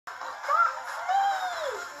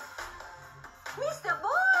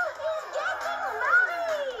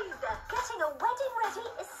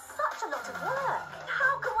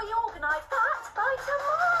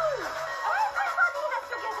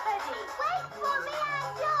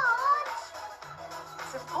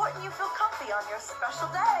letting you feel comfy on your special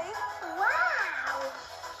day. Wow!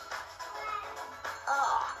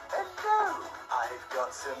 And now I've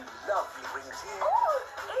got some lovely wings here. Oh,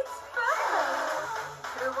 it's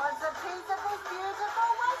perfect! Who wants a piece of this beautiful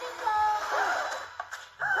wedding cake?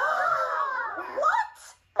 What?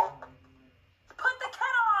 Put the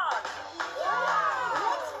kettle on!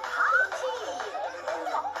 Let's party!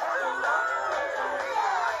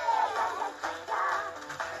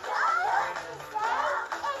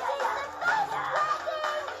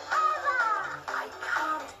 I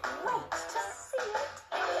can't wait to see it.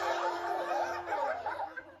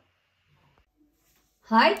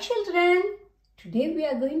 Hi children, today we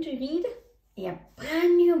are going to read a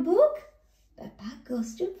brand new book, Peppa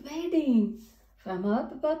Goes to Wedding, from our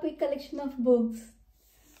Peppa Pig collection of books.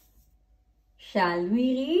 Shall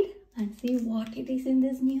we read and see what it is in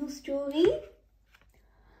this new story?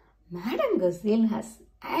 Madam Gazelle has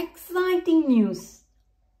exciting news.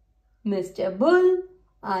 Mr. Bull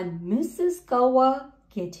and Mrs. Cow are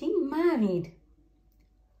getting married.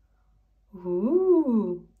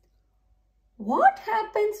 Ooh! What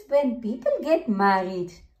happens when people get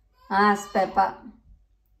married? Asked Peppa.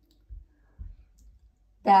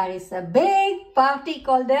 There is a big party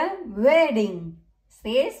called a wedding,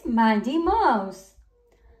 says Maggie Mouse.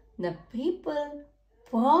 The people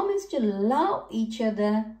promise to love each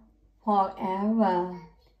other forever.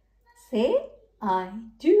 Say, I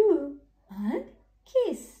do, and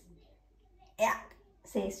kiss. Yuck,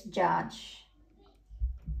 says George.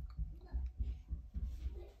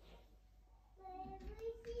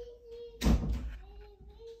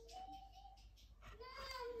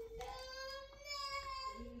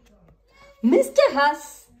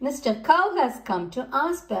 Mr. Cow has come to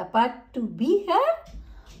ask Peppa to be her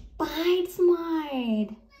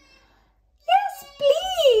bridesmaid. Yes,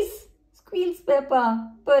 please, squeals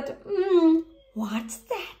Peppa. But, what's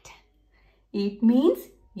that? It means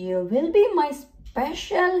you will be my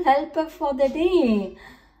special helper for the day,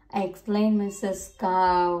 explained Mrs.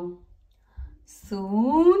 Cow.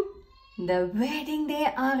 Soon, the wedding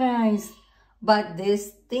day arrives, but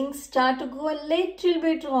these things start to go a little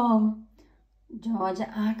bit wrong. George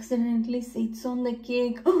accidentally sits on the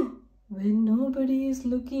cake when nobody is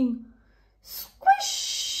looking. Squish!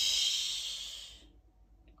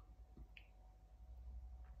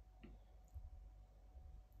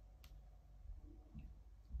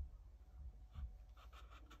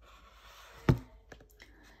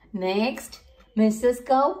 Next, Mrs.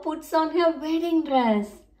 Cow puts on her wedding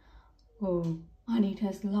dress. Oh, and it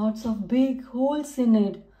has lots of big holes in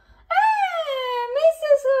it.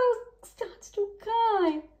 Mrs. Cow starts to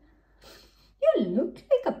cry. You look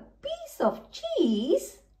like a piece of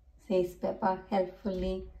cheese, says Peppa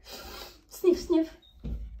helpfully. Sniff, sniff.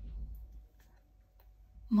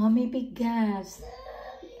 Mummy Pig gasps.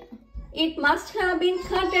 It must have been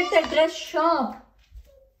cut at the dress shop.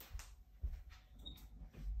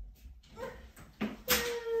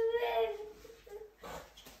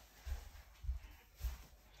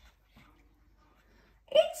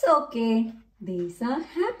 It's okay. These are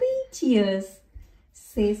happy tears,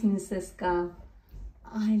 says Mrs. Cow.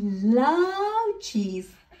 I love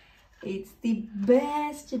cheese. It's the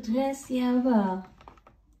best dress ever.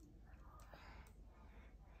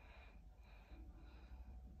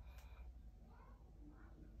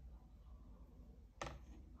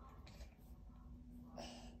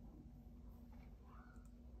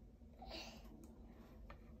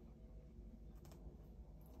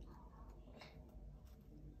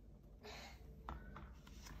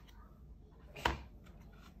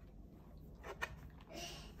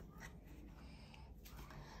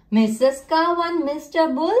 Mrs. Cow and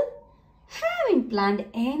Mr. Bull haven't planned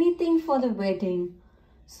anything for the wedding.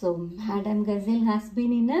 So Madam Gazelle has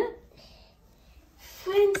been in a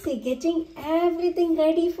frenzy getting everything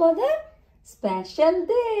ready for the special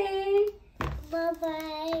day.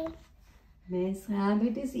 Bye-bye. Miss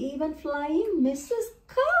Rabbit is even flying Mrs.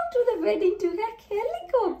 Cow to the wedding to her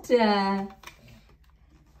helicopter.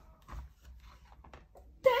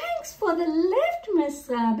 Thanks for the lift, Miss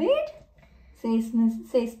Rabbit,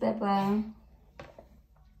 says Peppa.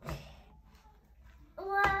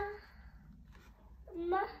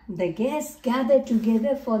 The guests gather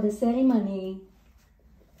together for the ceremony.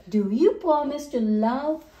 Do you promise to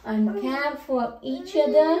love and care for each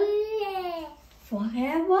other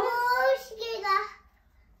forever?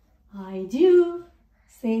 I do,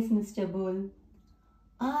 says Mr. Bull.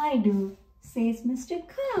 I do, says Mr.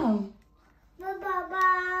 Cow.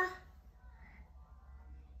 Bye-bye.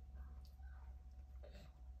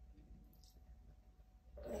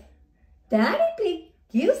 Daddy Pig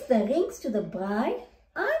gives the rings to the bride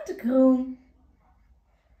and groom.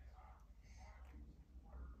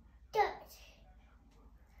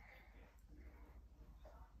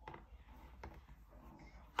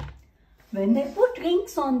 When they put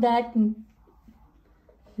rings on that,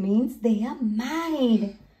 means they are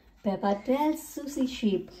married. Peppa tells Susie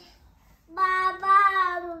Sheep,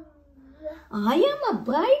 Baba. I am a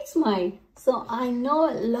bridesmaid, so I know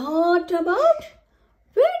a lot about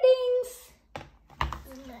weddings.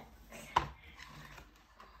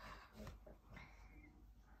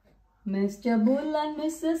 Mr. Bull and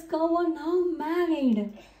Mrs. Cow are now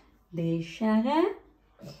married. They share a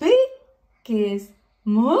big kiss.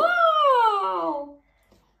 Wow!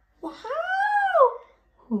 Wow!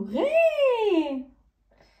 Hooray!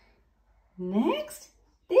 Next,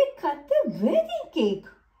 they cut the wedding cake.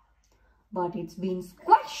 But it's been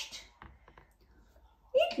squashed.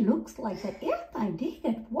 It looks like an airtight day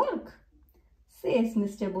at work, says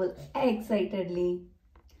Mr. Bull excitedly.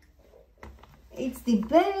 It's the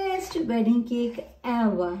best wedding cake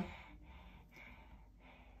ever.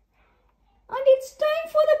 And it's time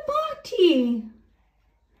for the party,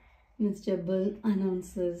 Mr. Bull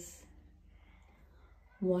announces.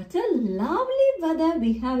 What a lovely weather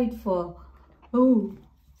we have it for. Oh,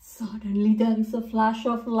 suddenly there is a flash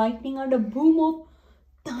of lightning and a boom of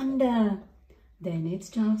thunder. Then it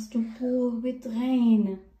starts to pour with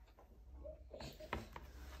rain.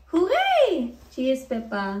 Hooray! Cheers,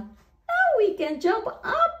 Peppa. Now we can jump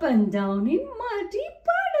up and down in muddy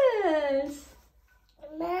puddles.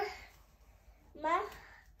 Ma.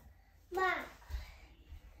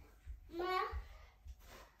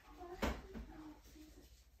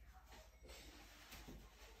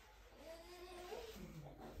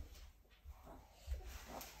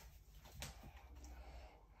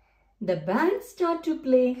 The band starts to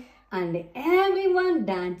play and everyone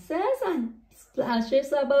dances and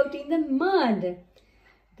splashes about in the mud.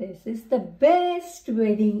 This is the best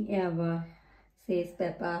wedding ever, says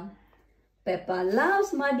Peppa. Peppa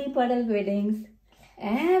loves muddy puddle weddings.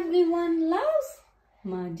 Everyone loves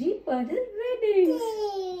muddy puddle weddings.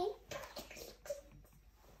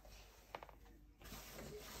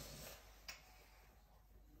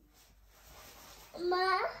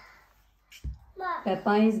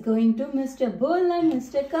 Peppa is going to Mr. Bull and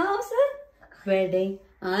Mr. Cow's wedding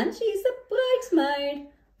and she's a bridesmaid.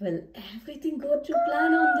 Will everything go to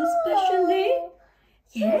plan on this special day?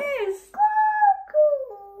 Yes.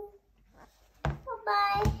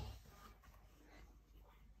 Bye-bye.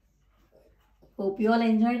 Hope you all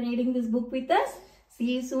enjoyed reading this book with us.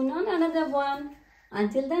 See you soon on another one.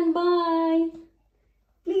 Until then, bye.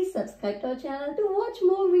 Please subscribe to our channel to watch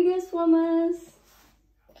more videos from us.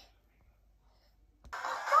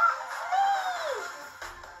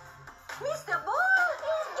 Mr. Bull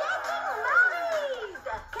is getting married!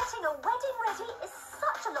 Getting a wedding ready is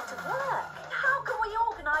such a lot of work. How can we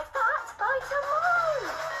organise that by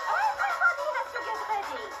tomorrow? Everybody has to get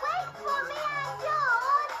ready. Wait for me and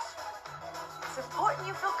George. It's important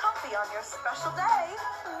you feel comfy on your special day.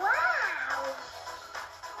 Wow.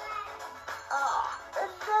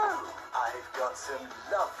 Hello. I've got some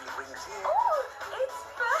lovely rings here. Oh, it's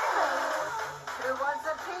perfect. Who wants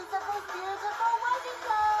a piece of this beautiful wedding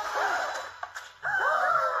cake?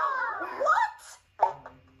 What?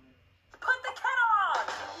 Put the kettle on.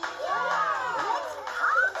 Let's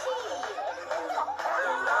party.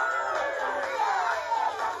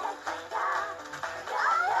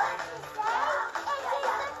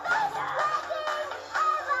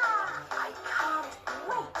 I can't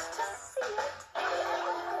wait to see it.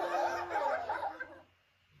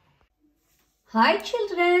 Hi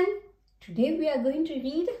children. Today we are going to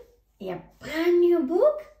read a brand new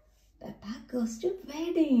book, Peppa Goes to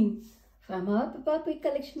Wedding, from our Peppa Pig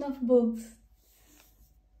collection of books.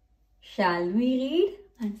 Shall we read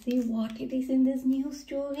and see what it is in this new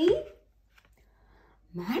story?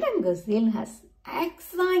 Madam Gazelle has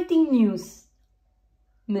exciting news.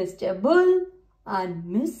 Mr. Bull and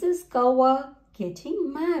Mrs. Cow are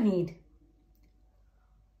getting married.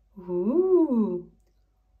 Ooh!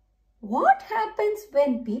 What happens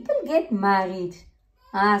when people get married?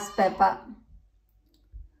 Asked Peppa.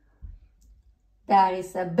 There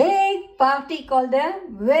is a big party called a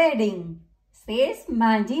wedding, says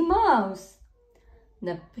Mandy Mouse.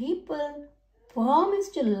 The people promise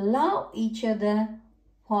to love each other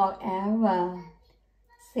forever.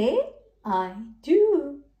 Say, I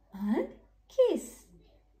do, and kiss.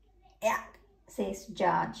 Yeah, says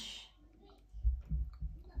George.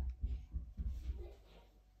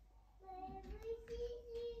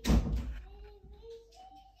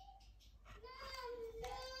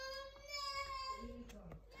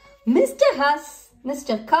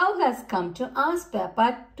 Mr. Cow has come to ask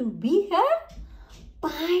Peppa to be her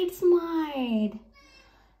bridesmaid.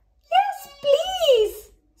 Yes,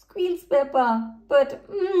 please, squeals Peppa. But,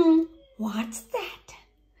 what's that?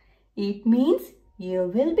 It means you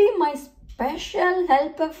will be my special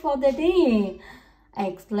helper for the day,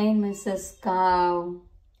 explained Mrs. Cow.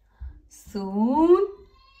 Soon,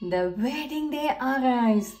 the wedding day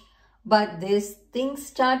arrives, but these things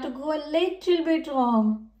start to go a little bit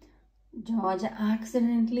wrong. George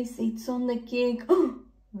accidentally sits on the cake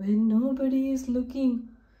when nobody is looking.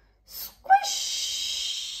 Squish!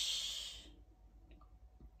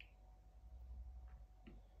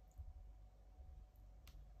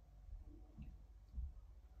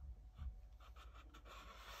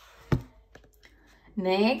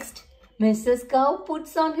 Next, Mrs. Cow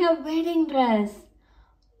puts on her wedding dress.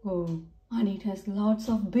 Oh, and it has lots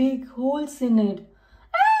of big holes in it.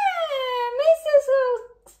 Mrs. Cow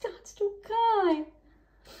starts to cry.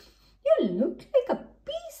 You look like a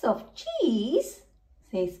piece of cheese,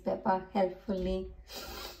 says Peppa helpfully.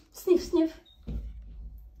 Sniff, sniff.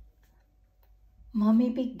 Mummy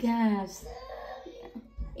Pig gasps.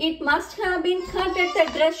 It must have been cut at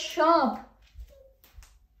the dress shop.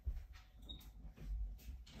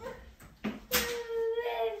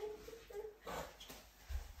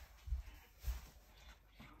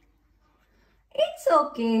 It's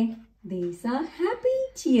okay. These are happy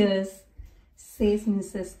tears, says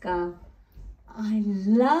Mrs. Cow. I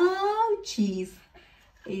love cheese.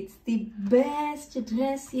 It's the best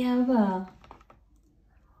dress ever.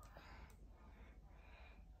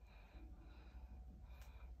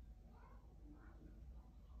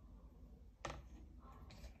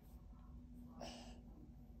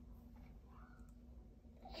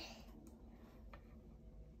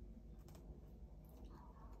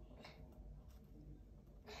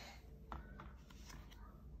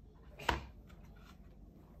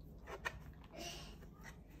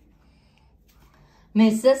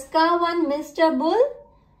 Mrs. Cow and Mr. Bull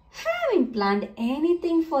haven't planned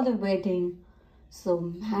anything for the wedding. So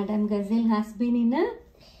Madam Gazelle has been in a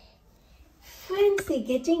frenzy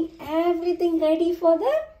getting everything ready for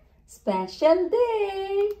the special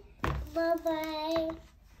day. Bye-bye.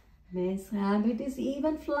 Miss Rabbit is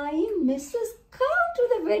even flying Mrs. Cow to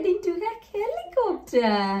the wedding to her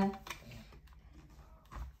helicopter.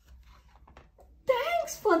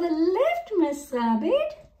 Thanks for the lift, Miss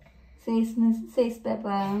Rabbit, says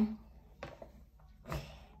Peppa.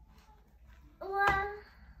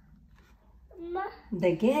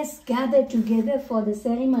 The guests gather together for the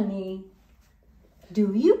ceremony.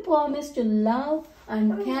 Do you promise to love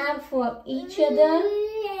and care for each other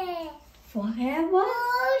forever?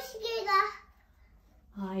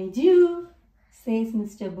 I do, says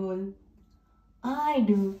Mr. Bull. I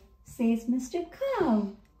do, says Mr. Cow.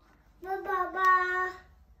 Bye-bye.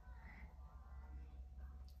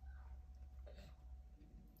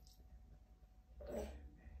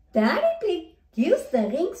 Daddy Pig gives the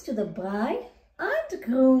rings to the bride and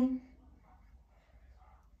groom.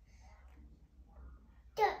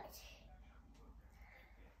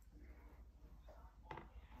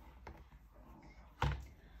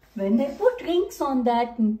 When they put rings on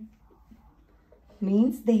that,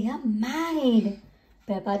 means they are married.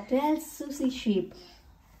 Peppa tells Susie Sheep.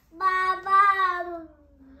 Bye-bye.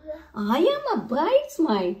 I am a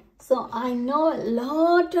bridesmaid, so I know a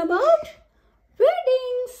lot about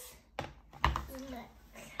weddings.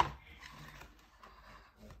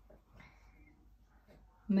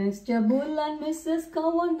 Mr. Bull and Mrs.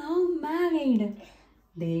 Cow are now married.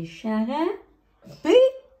 They share a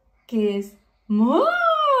big kiss.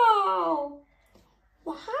 Wow!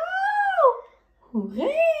 Wow!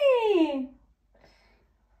 Hooray!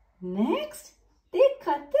 Next, they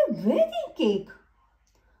cut the wedding cake.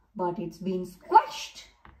 But it's been squashed.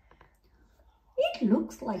 It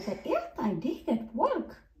looks like an airtight day at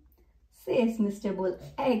work, says Mr. Bull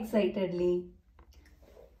excitedly.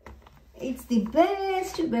 It's the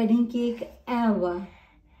best wedding cake ever.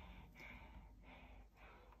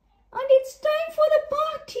 And it's time for the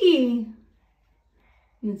party,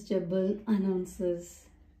 Mr. Bull announces.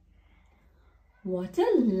 What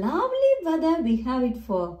a lovely weather we have it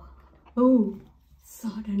for. Oh,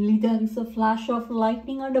 suddenly there is a flash of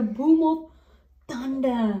lightning and a boom of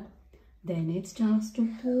thunder. Then it starts to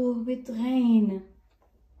pour with rain.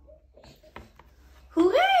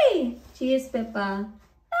 Hooray! Cheers, Peppa.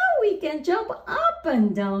 Now we can jump up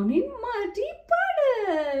and down in muddy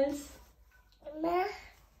puddles. Ma.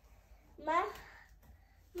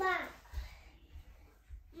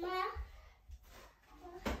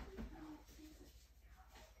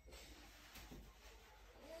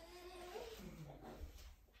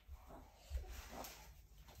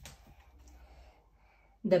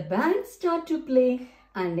 The band starts to play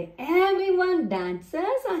and everyone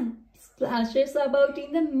dances and splashes about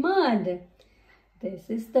in the mud. This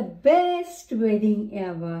is the best wedding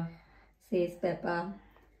ever. says Peppa.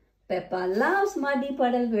 Peppa loves muddy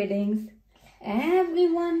puddle weddings.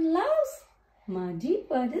 Everyone loves muddy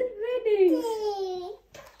puddle weddings.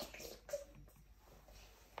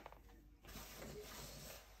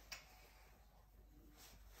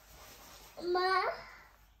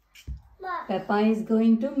 Peppa is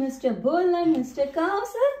going to Mr. Bull and Mr.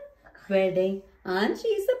 Cow's wedding and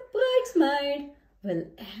she's a bridesmaid. Will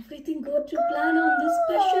everything go to plan on this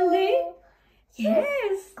special day?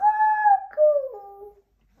 Yes.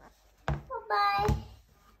 Bye-bye.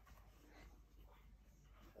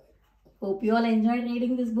 Hope you all enjoyed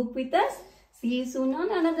reading this book with us. See you soon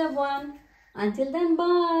on another one. Until then,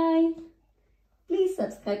 bye. Please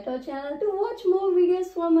subscribe to our channel to watch more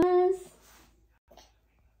videos from us.